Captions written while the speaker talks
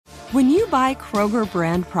When you buy Kroger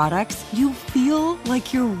brand products, you feel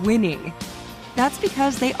like you're winning. That's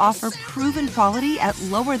because they offer proven quality at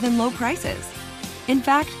lower than low prices. In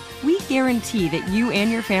fact, we guarantee that you and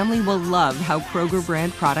your family will love how Kroger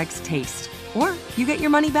brand products taste, or you get your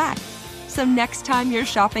money back. So next time you're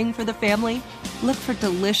shopping for the family, look for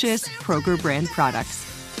delicious Kroger brand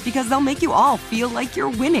products, because they'll make you all feel like you're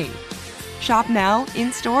winning. Shop now,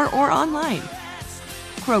 in-store, or online.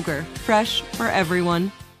 Kroger, fresh for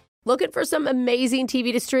everyone. Looking for some amazing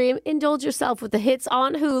TV to stream? Indulge yourself with the hits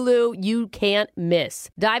on Hulu you can't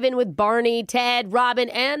miss. Dive in with Barney, Ted, Robin,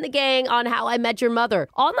 and the gang on How I Met Your Mother.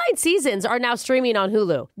 All 9 seasons are now streaming on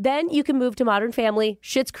Hulu. Then you can move to Modern Family,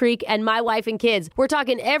 Schitt's Creek, and My Wife and Kids. We're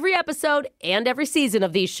talking every episode and every season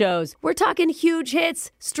of these shows. We're talking huge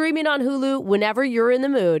hits, streaming on Hulu whenever you're in the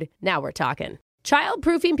mood. Now we're talking.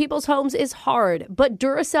 Child-proofing people's homes is hard, but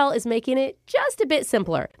Duracell is making it just a bit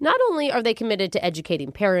simpler. Not only are they committed to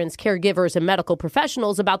educating parents, caregivers, and medical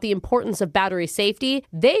professionals about the importance of battery safety,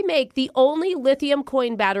 they make the only lithium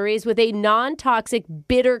coin batteries with a non-toxic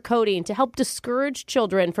bitter coating to help discourage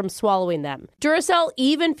children from swallowing them. Duracell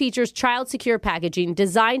even features child-secure packaging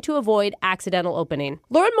designed to avoid accidental opening.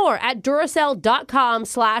 Learn more at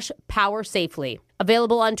Duracell.com/powersafely.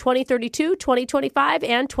 Available on 2032, 2025,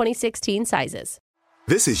 and 2016 sizes.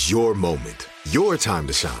 This is your moment, your time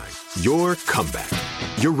to shine, your comeback.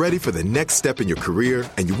 You're ready for the next step in your career,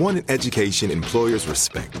 and you want an education employers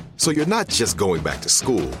respect. So you're not just going back to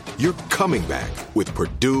school, you're coming back with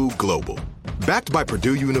Purdue Global. Backed by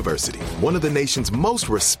Purdue University, one of the nation's most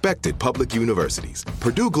respected public universities,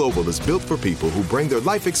 Purdue Global is built for people who bring their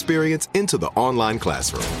life experience into the online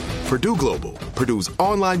classroom. Purdue Global, Purdue's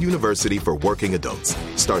online university for working adults.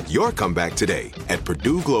 Start your comeback today at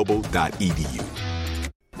purdueglobal.edu.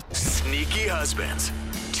 Sneaky husbands,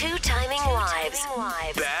 two-timing wives,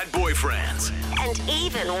 bad boyfriends, and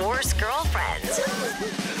even worse girlfriends.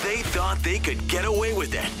 They thought they could get away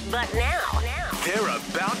with it. But now, they're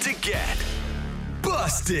about to get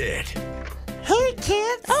busted. Hey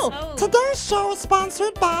kids! Today's show is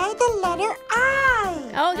sponsored by the letter I.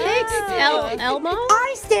 Oh, thanks, Elmo.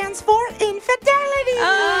 I stands for infidelity.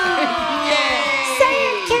 Say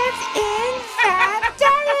it, kids!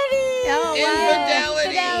 Infidelity.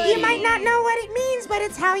 Infidelity. You might not know what it means, but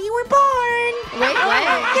it's how you were born. Wait, what?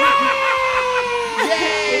 Yay!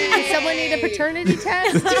 Does someone need a paternity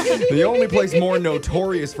test? The only place more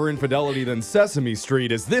notorious for infidelity than Sesame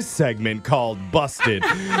Street is this segment called Busted.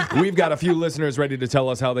 We've got a few listeners ready to tell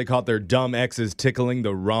us how they caught their dumb exes tickling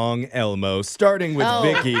the wrong Elmo, starting with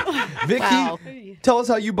Vicky. Vicky, tell us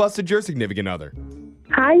how you busted your significant other.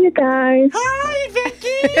 Hi, you guys. Hi,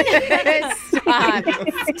 Vicky.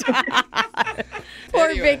 Stop.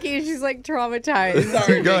 Poor Vicky, she's like traumatized.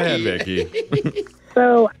 Sorry, Go ahead, Vicky. Vicky.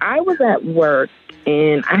 So I was at work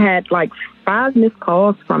and I had like 5 missed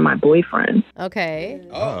calls from my boyfriend. Okay.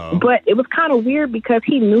 Oh. But it was kind of weird because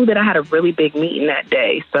he knew that I had a really big meeting that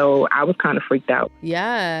day. So I was kind of freaked out.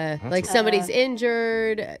 Yeah, like somebody's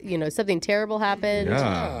injured, something terrible happened.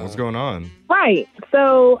 Yeah, what's going on? Right.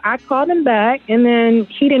 So I called him back and then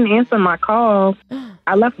he didn't answer my call.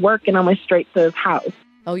 I left work and I went straight to his house.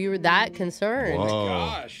 Oh, you were that concerned? Whoa.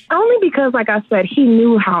 Gosh. Only because, like I said, he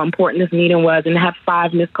knew how important this meeting was, and to have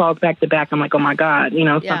 5 missed calls back to back, I'm like, oh my God, something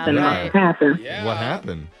right. must happen. Yeah. What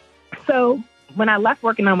happened? So when I left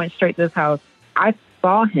work and I went straight to his house, I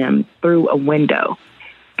saw him through a window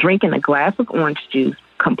drinking a glass of orange juice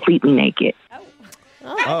completely naked.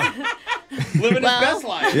 Oh. Living his best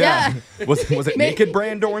life. Yeah. Was it Naked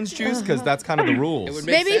brand orange juice? Because that's kind of the rules. It would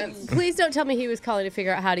make Maybe, sense. please don't tell me he was calling to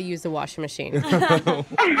figure out how to use the washing machine.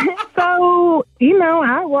 So,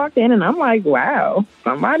 I walked in and I'm like, wow,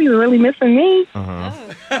 somebody's really missing me. Uh-huh.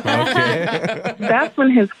 Okay. That's when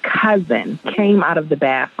his cousin came out of the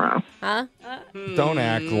bathroom. Huh? Don't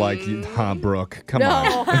act like you, Brooke. Come No.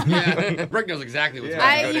 on. Yeah. Brooke knows exactly what's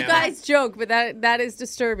going to go You down. guys joke, but that is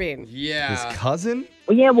disturbing. Yeah. His cousin?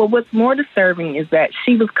 Yeah, well, what's more disturbing is that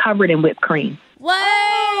she was covered in whipped cream.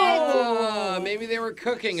 What? Maybe they were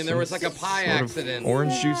cooking and there was like a pie Sort of accident.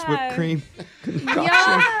 Orange juice whipped cream.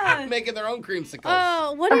 Yeah. Making their own creamsicles.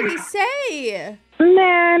 Oh, what did he say?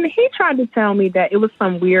 Man, he tried to tell me that it was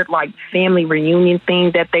some weird, family reunion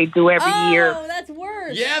thing that they do every year. Oh, that's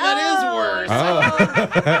worse. Yeah, that is worse.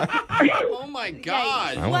 Oh. Oh my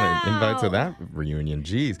God. I want to invite to that reunion.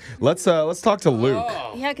 Jeez. Let's talk to Luke.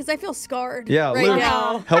 Oh. Yeah, because I feel scarred Yeah, right Luke,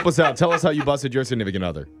 now. help us out. Tell us how you busted your significant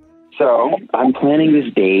other. So I'm planning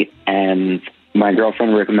this date, and my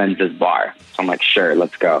girlfriend recommends this bar. So I'm like, sure,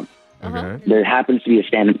 let's go. Okay. There happens to be a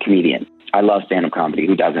stand-up comedian. I love stand-up comedy.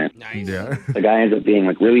 Who doesn't? Nice. Yeah. The guy ends up being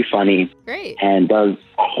really funny Great. and does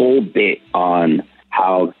a whole bit on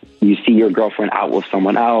how you see your girlfriend out with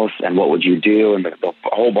someone else, and what would you do? And the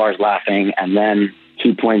whole bar's laughing, and then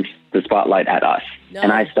he points the spotlight at us. No.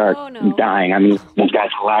 And I start dying. I mean, this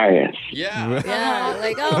guy's hilarious. Yeah. Yeah,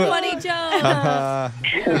 like, oh, funny joke. Yeah.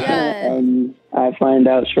 And I find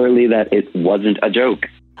out shortly that it wasn't a joke.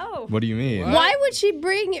 Oh. What do you mean? Why would she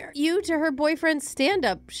bring you to her boyfriend's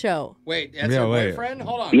stand-up show? Wait, that's her boyfriend?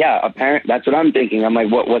 Hold on. Yeah, that's what I'm thinking. I'm like,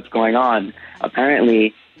 what's going on?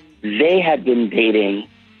 Apparently, they had been dating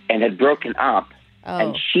and had broken up,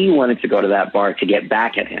 and she wanted to go to that bar to get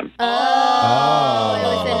back at him. Oh, it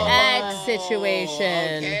was an ex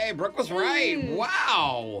situation. Okay, Brooke was right.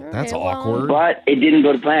 Wow. That's awkward. But it didn't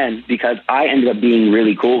go to plan because I ended up being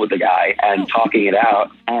really cool with the guy and talking it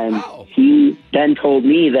out. And he then told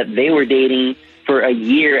me that they were dating for a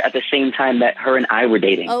year at the same time that her and I were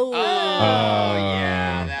dating. Oh,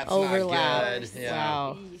 yeah, that's overlap. not good. Yeah.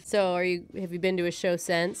 Wow. So have you been to a show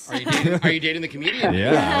since? Are you dating the comedian?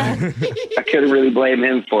 Yeah. I couldn't really blame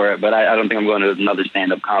him for it, but I don't think I'm going to another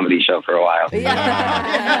stand-up comedy show for a while.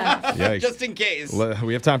 Yikes. Just in case.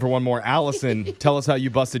 We have time for one more. Allison, tell us how you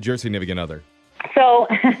busted your significant other. So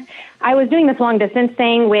I was doing this long distance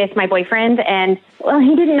thing with my boyfriend, and, well,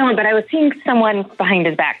 he didn't know it, but I was seeing someone behind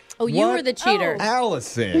his back. Oh, you were the cheater.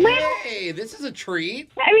 Allison. Hey, this is a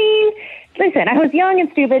treat. I mean, listen, I was young and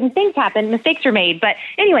stupid, and things happen, mistakes are made. But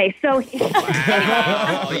anyway, so...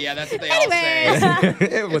 Oh, yeah, that's what they all say.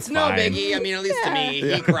 It was It's no fine. biggie. I mean, at least to me.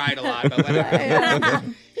 He cried a lot, but whatever.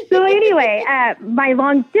 So anyway, my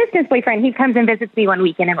long-distance boyfriend, he comes and visits me one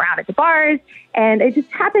weekend, and we're out at the bars, and I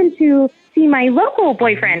just happened to see my local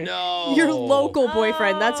boyfriend. No. Your local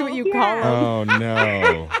boyfriend. That's what you call him. Oh,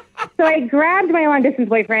 no. So I grabbed my long-distance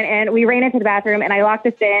boyfriend, and we ran into the bathroom, and I locked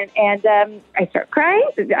us in, and I start crying.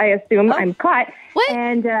 I assume I'm caught. What?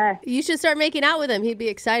 And you should start making out with him. He'd be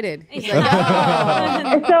excited. He's like,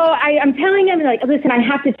 oh. so I'm telling him, like, listen, I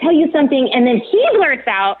have to tell you something, and then he blurts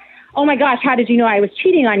out, oh, my gosh, how did you know I was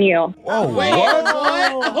cheating on you? Oh, Wait,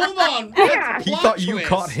 what? Hold on. Yeah. He thought you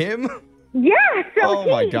caught him? Yeah, so Oh,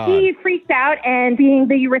 my God. he freaked out, and being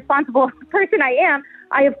the responsible person I am,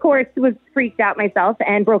 I, of course, was freaked out myself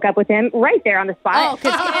and broke up with him right there on the spot. Oh,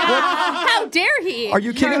 'cause how dare he? Are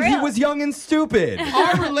you kidding? He was young and stupid.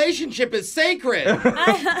 Our relationship is sacred.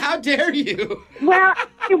 How dare you? Well,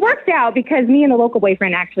 it worked out because me and the local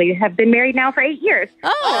boyfriend actually have been married now for 8 years. Oh.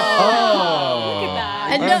 Look at that.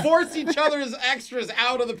 And And force each other's extras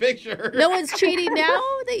out of the picture. no one's cheating now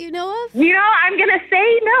that you know of? You know, I'm going to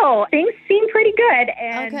say no. Things seem pretty good,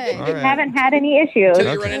 and Okay. All right. haven't had any issues.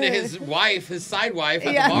 Until you run into his wife, his side wife,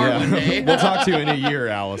 at the bar one day. We'll talk to you in a year,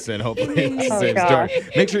 Allison. Hopefully it's the same story.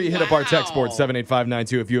 Make sure you hit up our text board,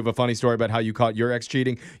 78592. If you have a funny story about how you caught your ex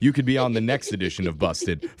cheating, you could be on the next edition of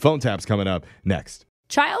Busted. Phone taps coming up next.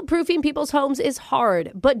 Childproofing people's homes is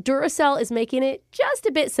hard, but Duracell is making it just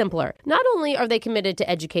a bit simpler. Not only are they committed to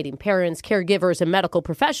educating parents, caregivers, and medical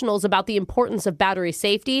professionals about the importance of battery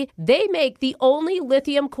safety, they make the only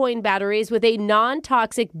lithium coin batteries with a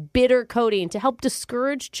non-toxic bitter coating to help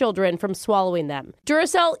discourage children from swallowing them.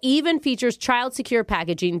 Duracell even features child-secure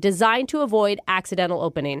packaging designed to avoid accidental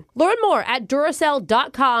opening. Learn more at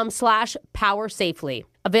Duracell.com/powersafely.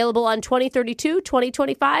 Available on 2032,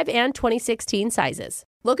 2025, and 2016 sizes.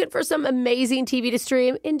 Looking for some amazing TV to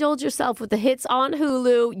stream? Indulge yourself with the hits on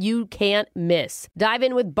Hulu you can't miss. Dive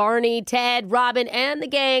in with Barney, Ted, Robin, and the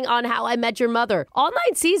gang on How I Met Your Mother. All 9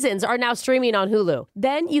 seasons are now streaming on Hulu.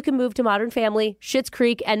 Then you can move to Modern Family, Schitt's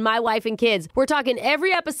Creek, and My Wife and Kids. We're talking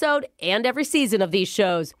every episode and every season of these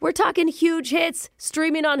shows. We're talking huge hits,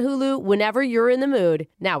 streaming on Hulu whenever you're in the mood.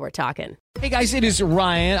 Now we're talking. Hey guys, it is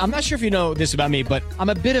Ryan. I'm not sure if you know this about me, but I'm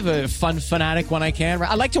a bit of a fun fanatic when I can.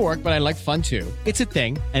 I like to work, but I like fun too. It's a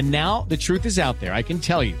thing. And now the truth is out there. I can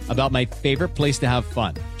tell you about my favorite place to have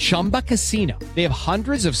fun. Chumba Casino. They have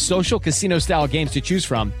hundreds of social casino style games to choose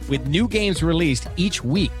from with new games released each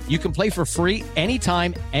week. You can play for free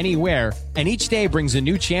anytime, anywhere. And each day brings a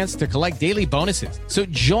new chance to collect daily bonuses. So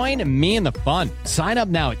join me in the fun. Sign up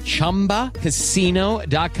now at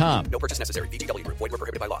ChumbaCasino.com. No purchase necessary. VGW. Void where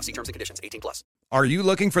prohibited by law. See terms and conditions. 18+. Are you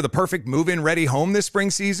looking for the perfect move-in ready home this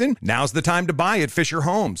spring season? Now's the time to buy at Fisher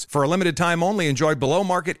Homes. For a limited time only, enjoy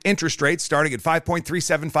below-market interest rates starting at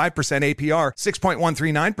 5.375% APR,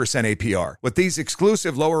 6.139% APR. With these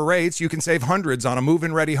exclusive lower rates, you can save hundreds on a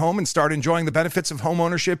move-in ready home and start enjoying the benefits of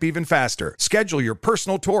homeownership even faster. Schedule your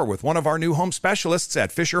personal tour with one of our new home specialists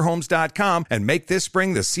at FisherHomes.com and make this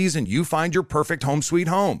spring the season you find your perfect home sweet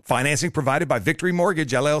home. Financing provided by Victory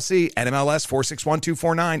Mortgage, LLC, NMLS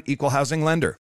 461249, Equal Housing Lender.